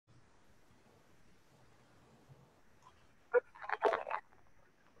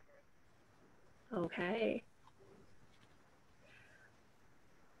Okay.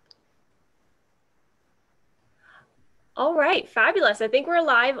 All right, fabulous. I think we're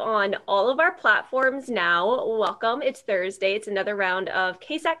live on all of our platforms now. Welcome. It's Thursday. It's another round of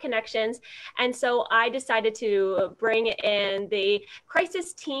KSAC Connections. And so I decided to bring in the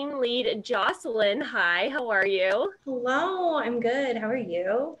crisis team lead, Jocelyn. Hi, how are you? Hello, I'm good. How are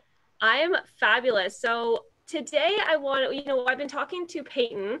you? I'm fabulous. So today I want, I've been talking to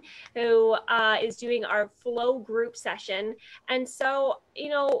Peyton, who is doing our flow group session. And so,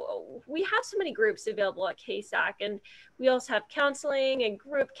 we have so many groups available at KSAC, and we also have counseling and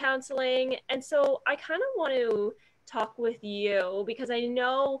group counseling. And so I kind of want to talk with you because I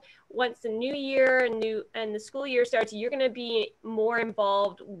know once the new year and the school year starts, you're going to be more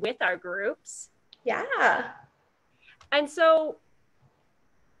involved with our groups. Yeah. And so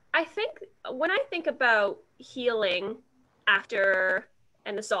I think when I think about healing after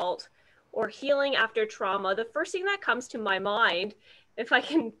an assault or healing after trauma, the first thing that comes to my mind, if I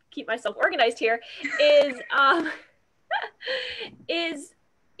can keep myself organized here, is is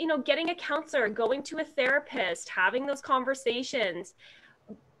getting a counselor, going to a therapist, having those conversations.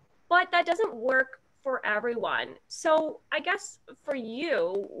 But that doesn't work for everyone. So I guess for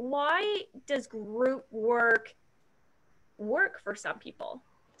you, why does group work for some people?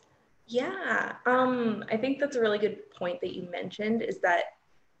 Yeah. I think that's a really good point that you mentioned is that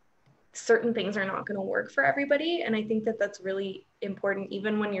certain things are not going to work for everybody. And I think that that's really important,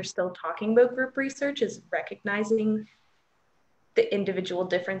 even when you're still talking about group research, is recognizing the individual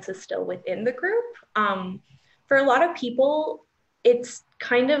differences still within the group. For a lot of people, it's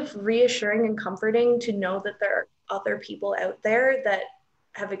kind of reassuring and comforting to know that there are other people out there that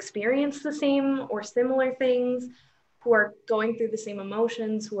have experienced the same or similar things, who are going through the same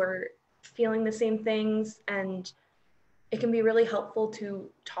emotions, who are feeling the same things. And it can be really helpful to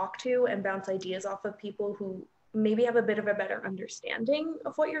talk to and bounce ideas off of people who maybe have a bit of a better understanding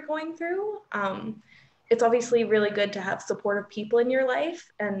of what you're going through. It's obviously really good to have supportive people in your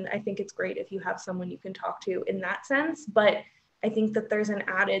life. And I think it's great if you have someone you can talk to in that sense. But I think that there's an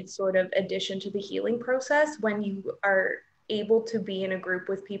added sort of addition to the healing process when you are able to be in a group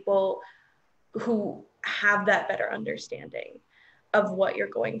with people who have that better understanding of what you're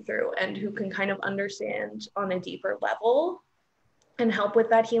going through and who can kind of understand on a deeper level and help with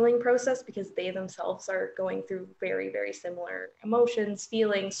that healing process because they themselves are going through very, very similar emotions,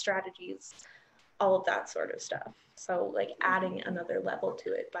 feelings, strategies, all of that sort of stuff. So like adding another level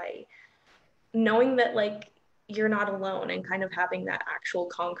to it by knowing that like you're not alone and kind of having that actual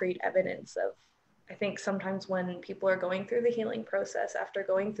concrete evidence of, I think sometimes when people are going through the healing process after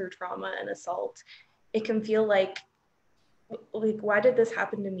going through trauma and assault, it can feel like why did this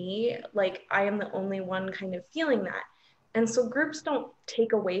happen to me? Like I am the only one kind of feeling that. And so groups don't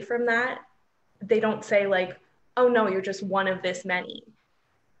take away from that. They don't say like, oh no, you're just one of this many.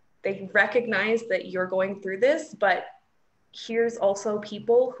 They recognize that you're going through this, but here's also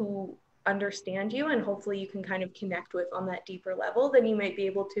people who understand you and hopefully you can kind of connect with on that deeper level than you might be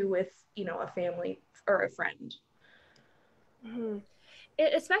able to with, a family or a friend. Mm-hmm.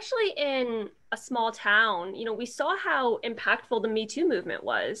 Especially in a small town, we saw how impactful the Me Too movement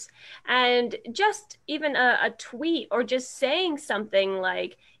was. And just even a tweet or just saying something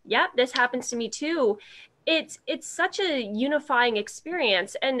like, yep, this happens to me too. It's such a unifying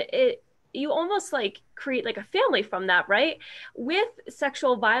experience. And you almost like create like a family from that, right? With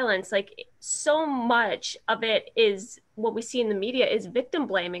sexual violence, like so much of it is what we see in the media is victim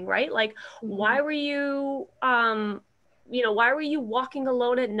blaming, right? Like, Mm-hmm. why were you why were you walking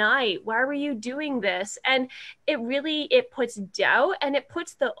alone at night? Why were you doing this? And it puts doubt and it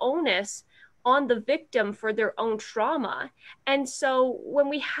puts the onus on the victim for their own trauma. And so when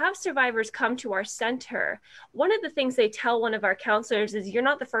we have survivors come to our center, one of the things they tell one of our counselors is, you're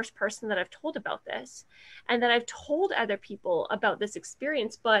not the first person that I've told about this, and that I've told other people about this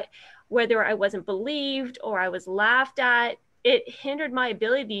experience, but whether I wasn't believed or I was laughed at, it hindered my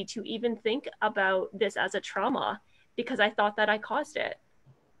ability to even think about this as a trauma because I thought that I caused it.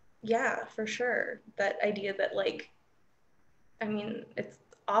 Yeah, for sure. That idea that like, I mean, it's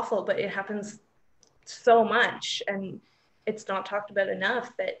awful, but it happens so much and it's not talked about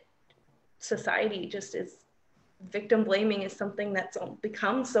enough that society just is victim blaming is something that's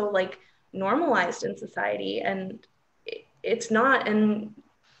become so like normalized in society and it's not. And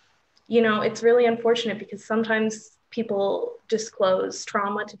it's really unfortunate because sometimes people disclose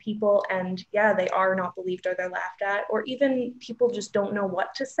trauma to people and yeah, they are not believed or they're laughed at, or even people just don't know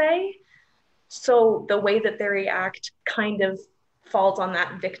what to say. So the way that they react kind of falls on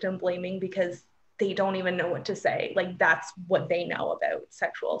that victim blaming because they don't even know what to say. Like that's what they know about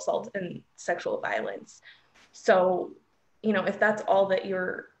sexual assault and sexual violence. So, you know, if that's all that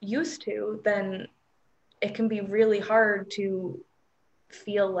you're used to, then it can be really hard to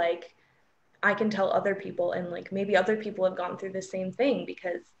feel like I can tell other people, and like maybe other people have gone through the same thing,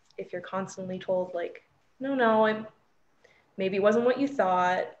 because if you're constantly told like, no, it maybe wasn't what you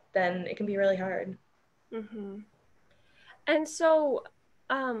thought, then it can be really hard. Mm-hmm. And so,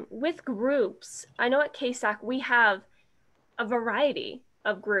 with groups, I know at KSAC we have a variety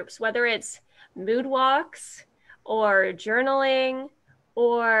of groups, whether it's mood walks or journaling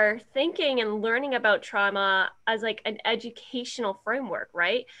or thinking and learning about trauma as like an educational framework,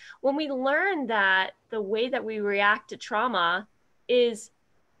 right? When we learn that the way that we react to trauma is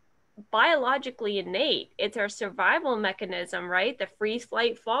biologically innate. It's our survival mechanism, right? The freeze,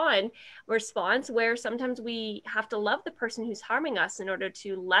 flight, fawn response, where sometimes we have to love the person who's harming us in order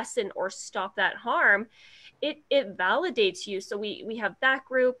to lessen or stop that harm. It validates you. So we have that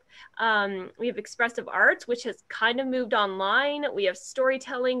group. We have expressive arts, which has kind of moved online. We have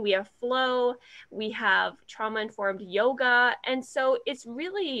storytelling. We have flow. We have trauma informed yoga, and so it's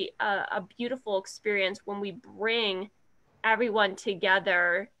really a beautiful experience when we bring everyone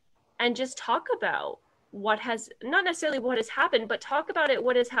together and just talk about what has, not necessarily what has happened, but talk about it,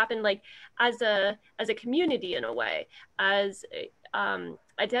 what has happened, like as a community in a way, as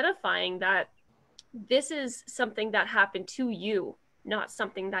identifying that this is something that happened to you, not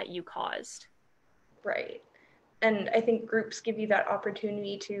something that you caused. Right. And I think groups give you that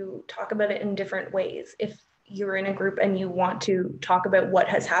opportunity to talk about it in different ways. If you're in a group and you want to talk about what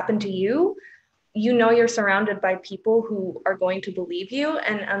has happened to you, you know you're surrounded by people who are going to believe you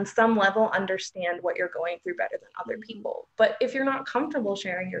and on some level understand what you're going through better than other people. But if you're not comfortable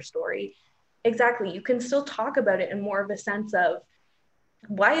sharing your story, exactly, you can still talk about it in more of a sense of,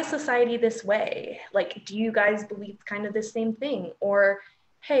 why is society this way? Like, do you guys believe kind of the same thing? Or,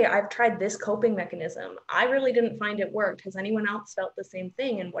 hey, I've tried this coping mechanism. I really didn't find it worked. Has anyone else felt the same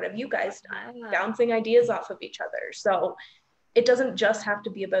thing? And what have you guys done? Yeah. Bouncing ideas off of each other. So it doesn't just have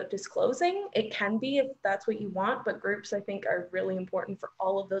to be about disclosing. It can be if that's what you want, but groups I think are really important for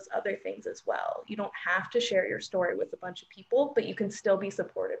all of those other things as well. You don't have to share your story with a bunch of people, but you can still be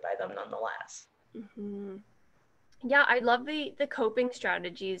supported by them nonetheless. Mm-hmm. Yeah, I love the coping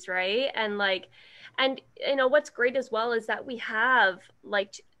strategies, right? And like, and you know what's great as well is that we have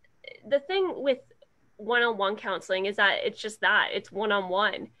like the thing with one-on-one counseling is that it's just that it's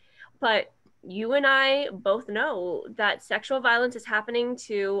one-on-one. But you and I both know that sexual violence is happening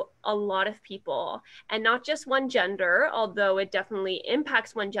to a lot of people, and not just one gender, although it definitely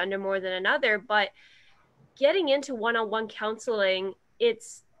impacts one gender more than another. But getting into one-on-one counseling, it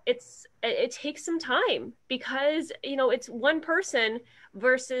takes some time because you know it's one person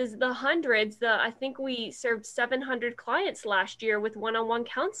versus the hundreds. The I think we served 700 clients last year with one-on-one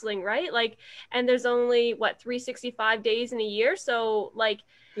counseling, right? Like, and there's only what 365 days in a year, so like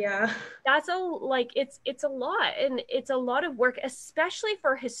Yeah. that's a like it's a lot, and it's a lot of work, especially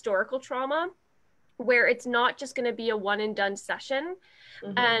for historical trauma where it's not just going to be a one and done session.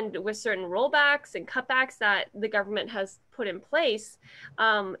 Mm-hmm. And with certain rollbacks and cutbacks that the government has put in place,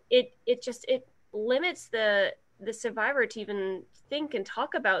 it limits the survivor to even think and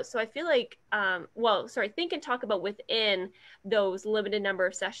talk about. So I feel like, think and talk about within those limited number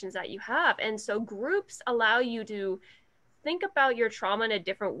of sessions that you have. And so groups allow you to think about your trauma in a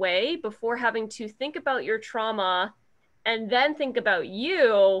different way before having to think about your trauma and then think about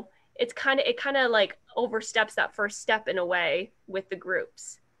you. It kind of like oversteps that first step in a way with the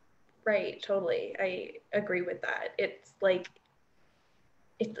groups. Right, totally. I agree with that. It's like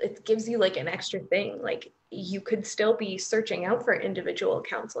it gives you like an extra thing. Like you could still be searching out for individual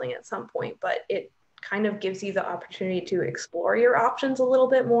counseling at some point, but it kind of gives you the opportunity to explore your options a little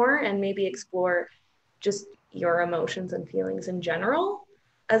bit more and maybe explore just your emotions and feelings in general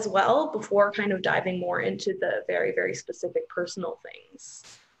as well before kind of diving more into the very, very specific personal things.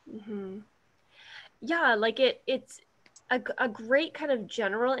 Mm-hmm. Yeah, like it's a great kind of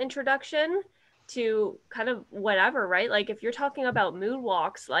general introduction to kind of whatever, right? Like if you're talking about mood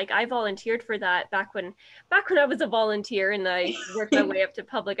walks, like I volunteered for that back when I was a volunteer and I worked my way up to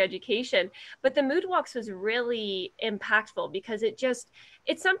public education. But the mood walks was really impactful because it's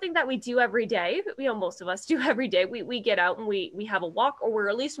something that we do every day. You know, most of us do every day. We get out and we have a walk, or we're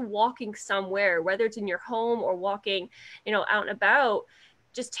at least walking somewhere, whether it's in your home or walking, you know, out and about.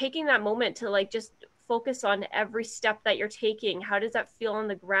 Just taking that moment to like just focus on every step that you're taking. How does that feel on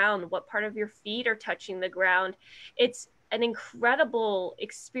the ground? What part of your feet are touching the ground? It's an incredible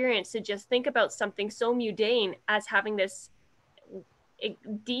experience to just think about something so mundane as having this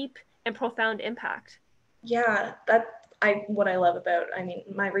deep and profound impact. Yeah, what I love about, I mean,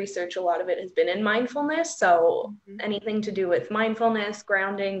 my research, a lot of it has been in mindfulness. So Mm-hmm. anything to do with mindfulness,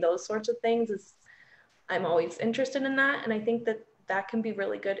 grounding, those sorts of things is, I'm always interested in that. And I think that that can be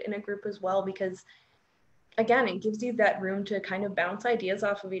really good in a group as well, because again, it gives you that room to kind of bounce ideas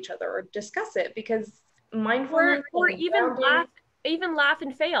off of each other or discuss it, because mindfulness Or and even grounding, laugh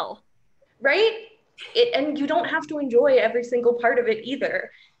and fail. right? And you don't have to enjoy every single part of it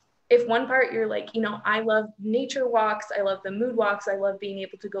either. If one part you're like, I love nature walks, I love the mood walks, I love being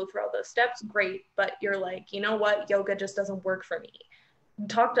able to go through all those steps, great. But you're like, you know what, yoga just doesn't work for me.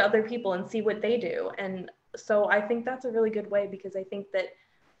 Talk to other people and see what they do. And so I think that's a really good way, because I think that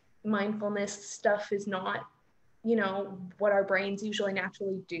mindfulness stuff is not, what our brains usually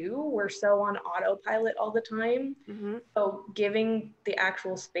naturally do. We're so on autopilot all the time. Mm-hmm. So giving the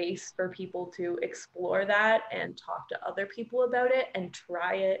actual space for people to explore that and talk to other people about it and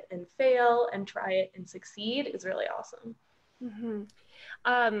try it and fail and try it and succeed is really awesome.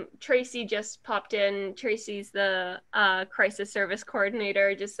 Mm-hmm. Tracy just popped in. Tracy's the crisis service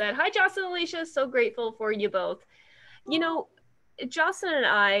coordinator. Just said, "Hi, Jocelyn and Alicia. So grateful for you both." You know, Jocelyn and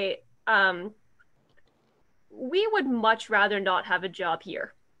I, we would much rather not have a job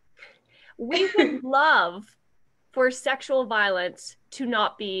here. We would love for sexual violence to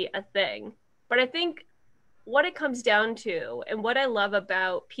not be a thing. But I think what it comes down to, and what I love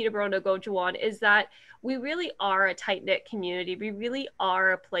about Peterborough Nogojuan, is that we really are a tight knit community. We really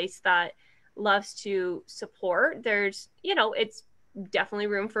are a place that loves to support. There's, it's definitely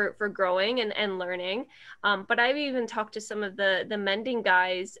room for growing and learning. But I've even talked to some of the mending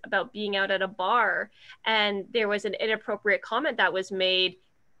guys about being out at a bar, and there was an inappropriate comment that was made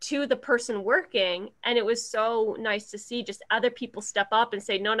to the person working, and it was so nice to see just other people step up and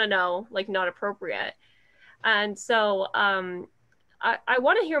say, no, no, no, like, not appropriate. And so I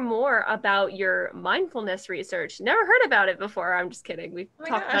want to hear more about your mindfulness research. Never heard about it before. I'm just kidding. We've Oh my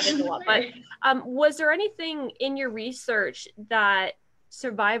talked about gosh. it a lot. But was there anything in your research that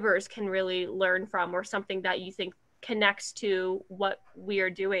survivors can really learn from, or something that you think connects to what we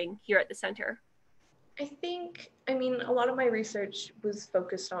are doing here at the center? I mean, a lot of my research was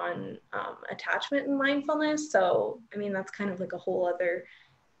focused on attachment and mindfulness. So, I mean, that's kind of like a whole other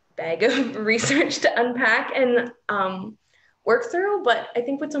bag of research to unpack and work through. But I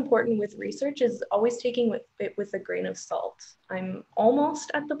think what's important with research is always taking it with a grain of salt. I'm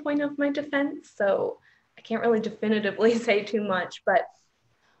almost at the point of my defense, so I can't really definitively say too much, but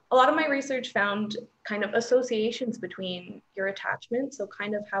a lot of my research found kind of associations between your attachment, so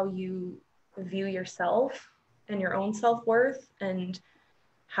kind of how you view yourself and your own self-worth, and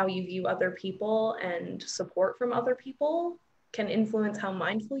how you view other people and support from other people can influence how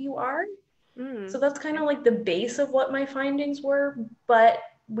mindful you are. Mm. So that's kind of like the base of what my findings were, but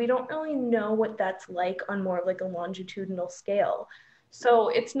we don't really know what that's like on more of like a longitudinal scale. So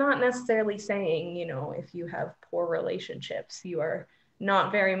it's not necessarily saying, if you have poor relationships, you are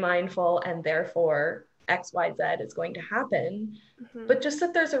not very mindful and therefore XYZ is going to happen, Mm-hmm. but just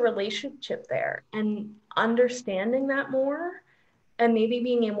that there's a relationship there, and understanding that more, and maybe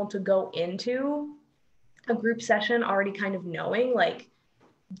being able to go into a group session already kind of knowing, like,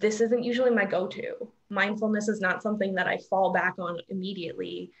 this isn't usually my go-to. Mindfulness is not something that I fall back on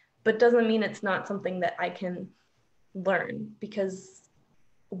immediately, but doesn't mean it's not something that I can learn, because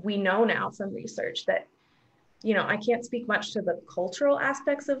we know now from research that, I can't speak much to the cultural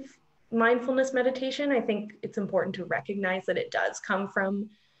aspects of mindfulness meditation. I think it's important to recognize that it does come from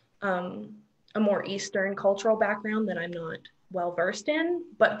um, a more Eastern cultural background that I'm not well versed in,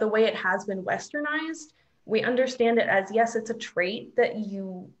 but the way it has been westernized, we understand it as, yes, it's a trait that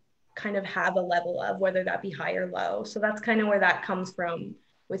you kind of have a level of, whether that be high or low. So that's kind of where that comes from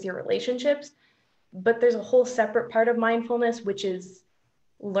with your relationships. But there's a whole separate part of mindfulness, which is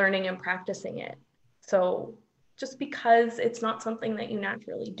learning and practicing it. So just because it's not something that you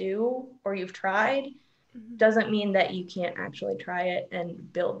naturally do or you've tried Mm-hmm. doesn't mean that you can't actually try it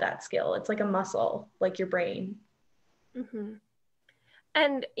and build that skill. It's like a muscle, like your brain. Mm-hmm.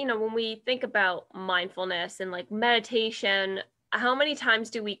 And, when we think about mindfulness and like meditation, how many times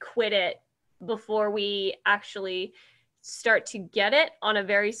do we quit it before we actually start to get it on a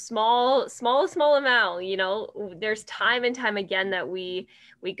very small amount? There's time and time again that we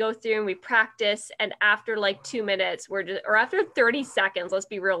go through and we practice, and after like 2 minutes, or after 30 seconds, let's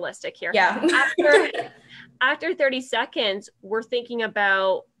be realistic here. Yeah. After 30 seconds, we're thinking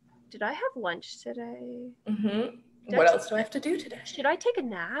about, did I have lunch today? Mm-hmm. What else do I have to do today? Should I take a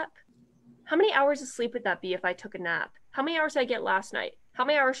nap? How many hours of sleep would that be if I took a nap? How many hours did I get last night? How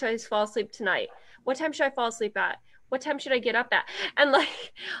many hours should I fall asleep tonight? What time should I fall asleep at? what time should I get up at? And like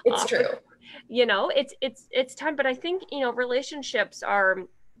It's offer, true. it's time. But I think, relationships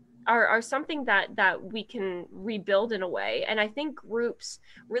are something that we can rebuild in a way. And I think groups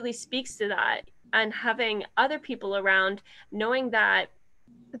really speaks to that, and having other people around, knowing that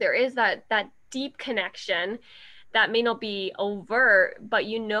there is that deep connection that may not be overt, but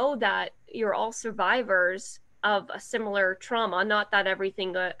that you're all survivors of a similar trauma. Not that every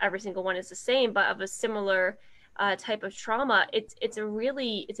single one is the same, but of a similar type of trauma. It's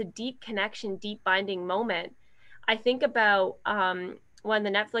a deep connection, deep binding moment. I think about one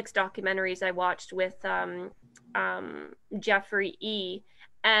of the Netflix documentaries I watched with Jeffrey E.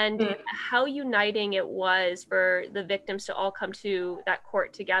 And Mm. how uniting it was for the victims to all come to that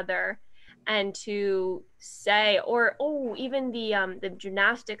court together, and to say, or even the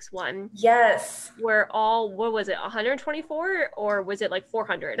gymnastics one, Yes. where all, what was it, 124, or was it like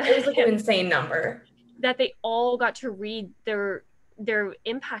 400? It was like an insane number. That they all got to read their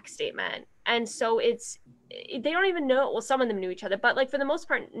impact statement. And so they don't even know, well, some of them knew each other, but like for the most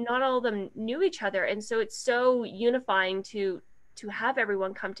part not all of them knew each other. And so it's so unifying to have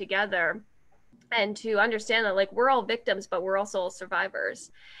everyone come together and to understand that, like, we're all victims, but we're also all survivors,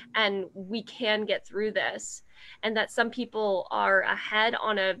 and we can get through this. And that some people are ahead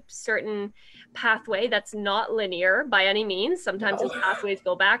on a certain pathway that's not linear by any means. Sometimes those No. pathways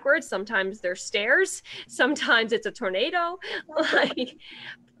go backwards, sometimes they're stairs, sometimes it's a tornado. like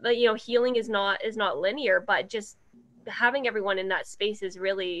healing is not linear, but just having everyone in that space is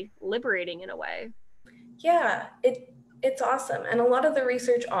really liberating in a way. Yeah, it's awesome. And a lot of the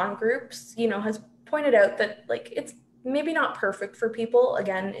research on groups, has pointed out that like it's maybe not perfect for people.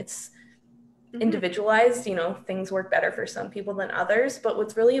 Again, it's Mm-hmm. individualized, things work better for some people than others. But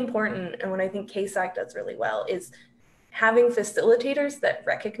what's really important, and what I think KSAC does really well, is having facilitators that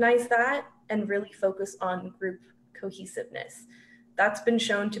recognize that and really focus on group cohesiveness. That's been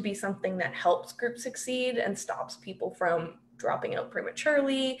shown to be something that helps groups succeed and stops people from dropping out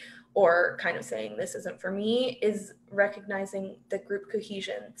prematurely or kind of saying this isn't for me, is recognizing the group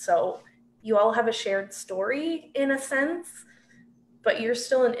cohesion. So you all have a shared story in a sense, but you're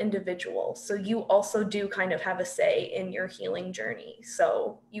still an individual. So you also do kind of have a say in your healing journey.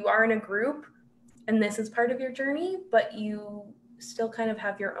 So you are in a group and this is part of your journey, but you still kind of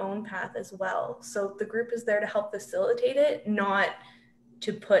have your own path as well. So the group is there to help facilitate it, not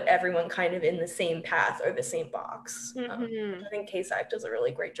to put everyone kind of in the same path or the same box. Mm-hmm. I think KSAC does a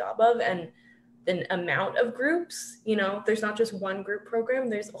really great job of. And the amount of groups, there's not just one group program,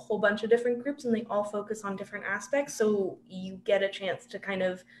 there's a whole bunch of different groups and they all focus on different aspects. So you get a chance to kind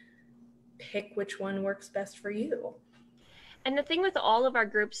of pick which one works best for you. And the thing with all of our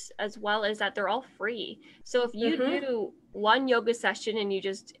groups as well is that they're all free. So if you Mm-hmm. do one yoga session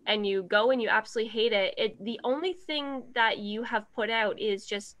and you go and you absolutely hate it, the only thing that you have put out is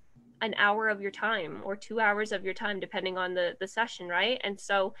just an hour of your time or 2 hours of your time, depending on the session, right? And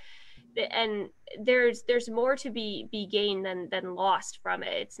so, and there's more to be gained than lost from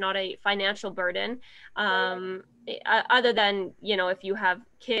it. It's not a financial burden, um other than, if you have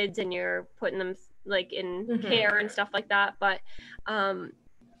kids and you're putting them like in Mm-hmm. care and stuff like that. But um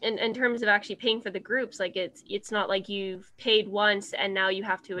in terms of actually paying for the groups, like it's not like you've paid once and now you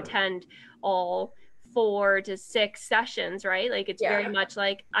have to attend all 4 to 6 sessions, right? Like it's very Yeah. much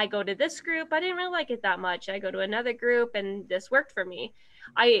like, I go to this group, I didn't really like it that much, I go to another group and this worked for me.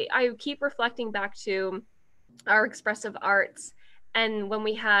 I keep reflecting back to our expressive arts, and when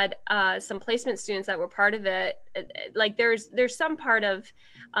we had some placement students that were part of it, like there's some part of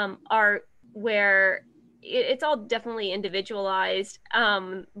art where it's all definitely individualized,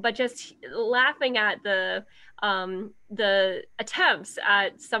 but just laughing at the attempts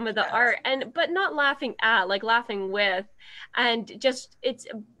at some of the Yeah. art, and but not laughing at, like laughing with. And just it's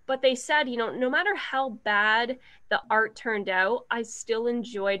but they said, no matter how bad the art turned out, I still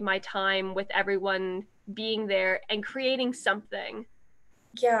enjoyed my time with everyone being there and creating something.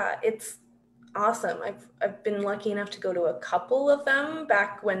 Yeah, it's awesome. I've been lucky enough to go to a couple of them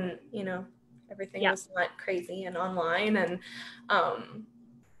back when, everything Yeah. was not crazy and online, and um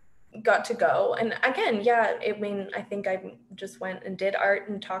got to go. And again, yeah, I mean, I think I just went and did art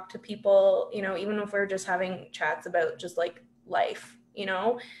and talked to people, even if we're just having chats about just like life,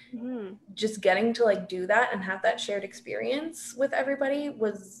 Mm-hmm. just getting to like do that and have that shared experience with everybody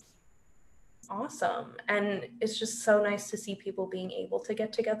was awesome. And it's just so nice to see people being able to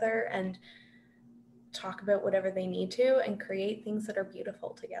get together and talk about whatever they need to and create things that are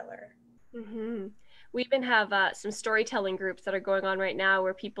beautiful together. Mm-hmm. We even have some storytelling groups that are going on right now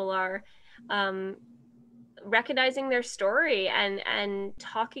where people are um, recognizing their story and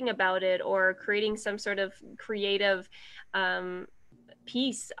talking about it, or creating some sort of creative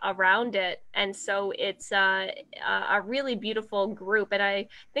piece around it. And so it's a really beautiful group. And I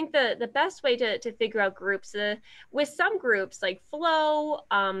think the best way to figure out groups, with some groups like flow,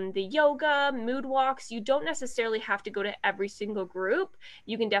 the yoga, mood walks, you don't necessarily have to go to every single group.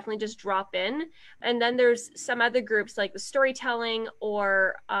 You can definitely just drop in. And then there's some other groups like the storytelling,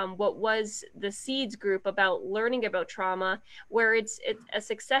 or what was the seeds group about learning about trauma, where it's a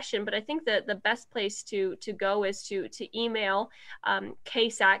succession. But I think that the best place to go is to email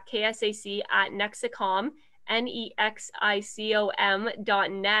KSAC, KSAC at Nexicom,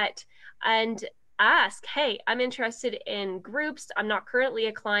 NEXICOM.net, and ask, hey, I'm interested in groups. I'm not currently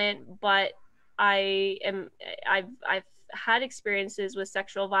a client, but I've had experiences with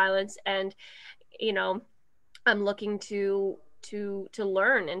sexual violence, and you know, I'm looking to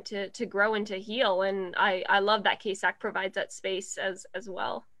learn and to grow and to heal. And I love that KSAC provides that space as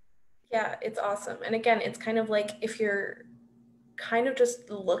well. Yeah, it's awesome. And again, it's kind of like if you're kind of just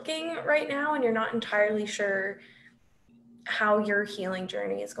looking right now and you're not entirely sure how your healing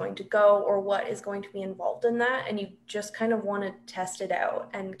journey is going to go or what is going to be involved in that, and you just kind of want to test it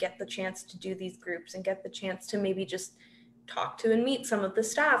out and get the chance to do these groups and get the chance to maybe just talk to and meet some of the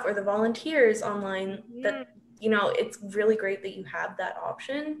staff or the volunteers online, Mm-hmm. that you know, it's really great that you have that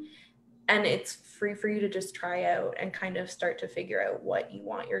option, and it's free for you to just try out and kind of start to figure out what you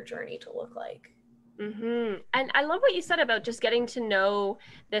want your journey to look like. Mm-hmm. And I love what you said about just getting to know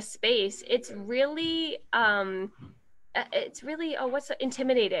this space. It's really, oh, what's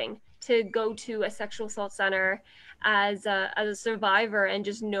intimidating to go to a sexual assault center as a survivor, and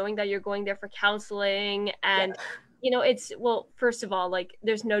just knowing that you're going there for counseling. Yeah. And it's, well, first of all, like,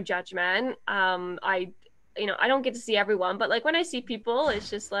 there's no judgment. I don't get to see everyone, but like when I see people, it's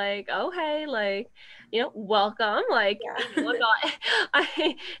just like, oh, hey, like, welcome. Like, I'm Yeah. not,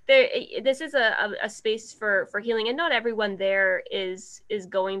 I there. This is a space for healing, and not everyone there is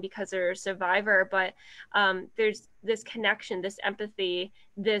going because they're a survivor, but there's this connection, this empathy,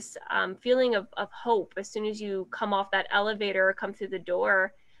 this feeling of hope as soon as you come off that elevator or come through the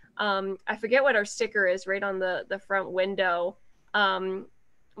door. I forget what our sticker is right on the front window.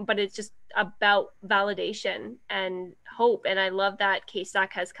 But it's just about validation and hope. And I love that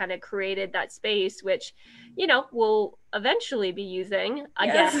KSAC has kind of created that space, which, we'll eventually be using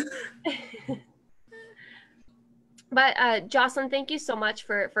again. Yes. But Jocelyn, thank you so much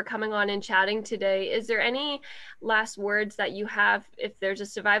for coming on and chatting today. Is there any last words that you have, if there's a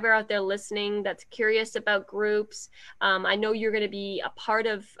survivor out there listening that's curious about groups? I know you're going to be a part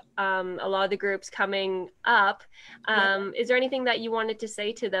of a lot of the groups coming up. Yep. Is there anything that you wanted to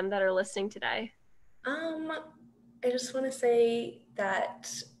say to them that are listening today? Um, I just want to say that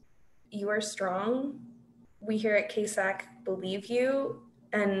you are strong. We here at KSAC believe you,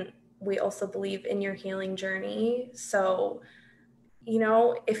 and we also believe in your healing journey. So, you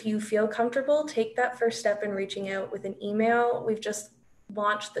know, if you feel comfortable, take that first step in reaching out with an email. We've just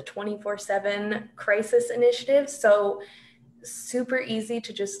launched the 24/7 crisis initiative. So, super easy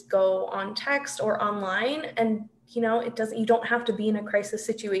to just go on text or online, and you don't have to be in a crisis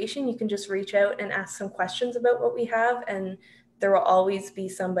situation. You can just reach out and ask some questions about what we have, and there will always be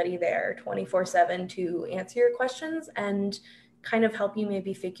somebody there 24/7 to answer your questions and kind of help you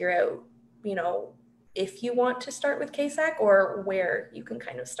maybe figure out, you know, if you want to start with KSAC or where you can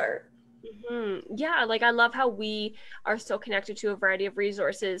kind of start. Yeah, like I love how we are so connected to a variety of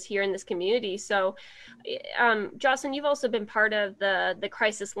resources here in this community. So, Jocelyn, you've also been part of the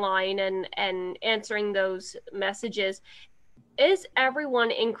crisis line and answering those messages. Is everyone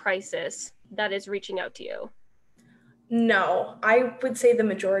in crisis that is reaching out to you? No, I would say the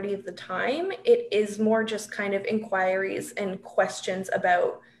majority of the time it is more just kind of inquiries and questions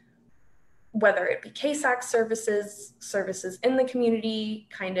about whether it be KSAC services in the community,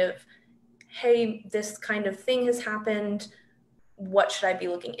 kind of, hey, this kind of thing has happened. What should I be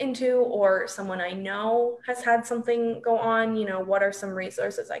looking into? Or someone I know has had something go on, what are some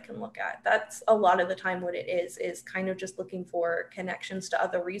resources I can look at? That's a lot of the time what it is kind of just looking for connections to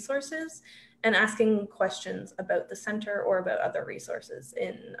other resources and asking questions about the center or about other resources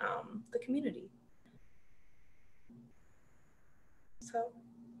in the community. So,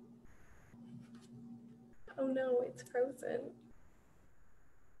 oh no, it's frozen.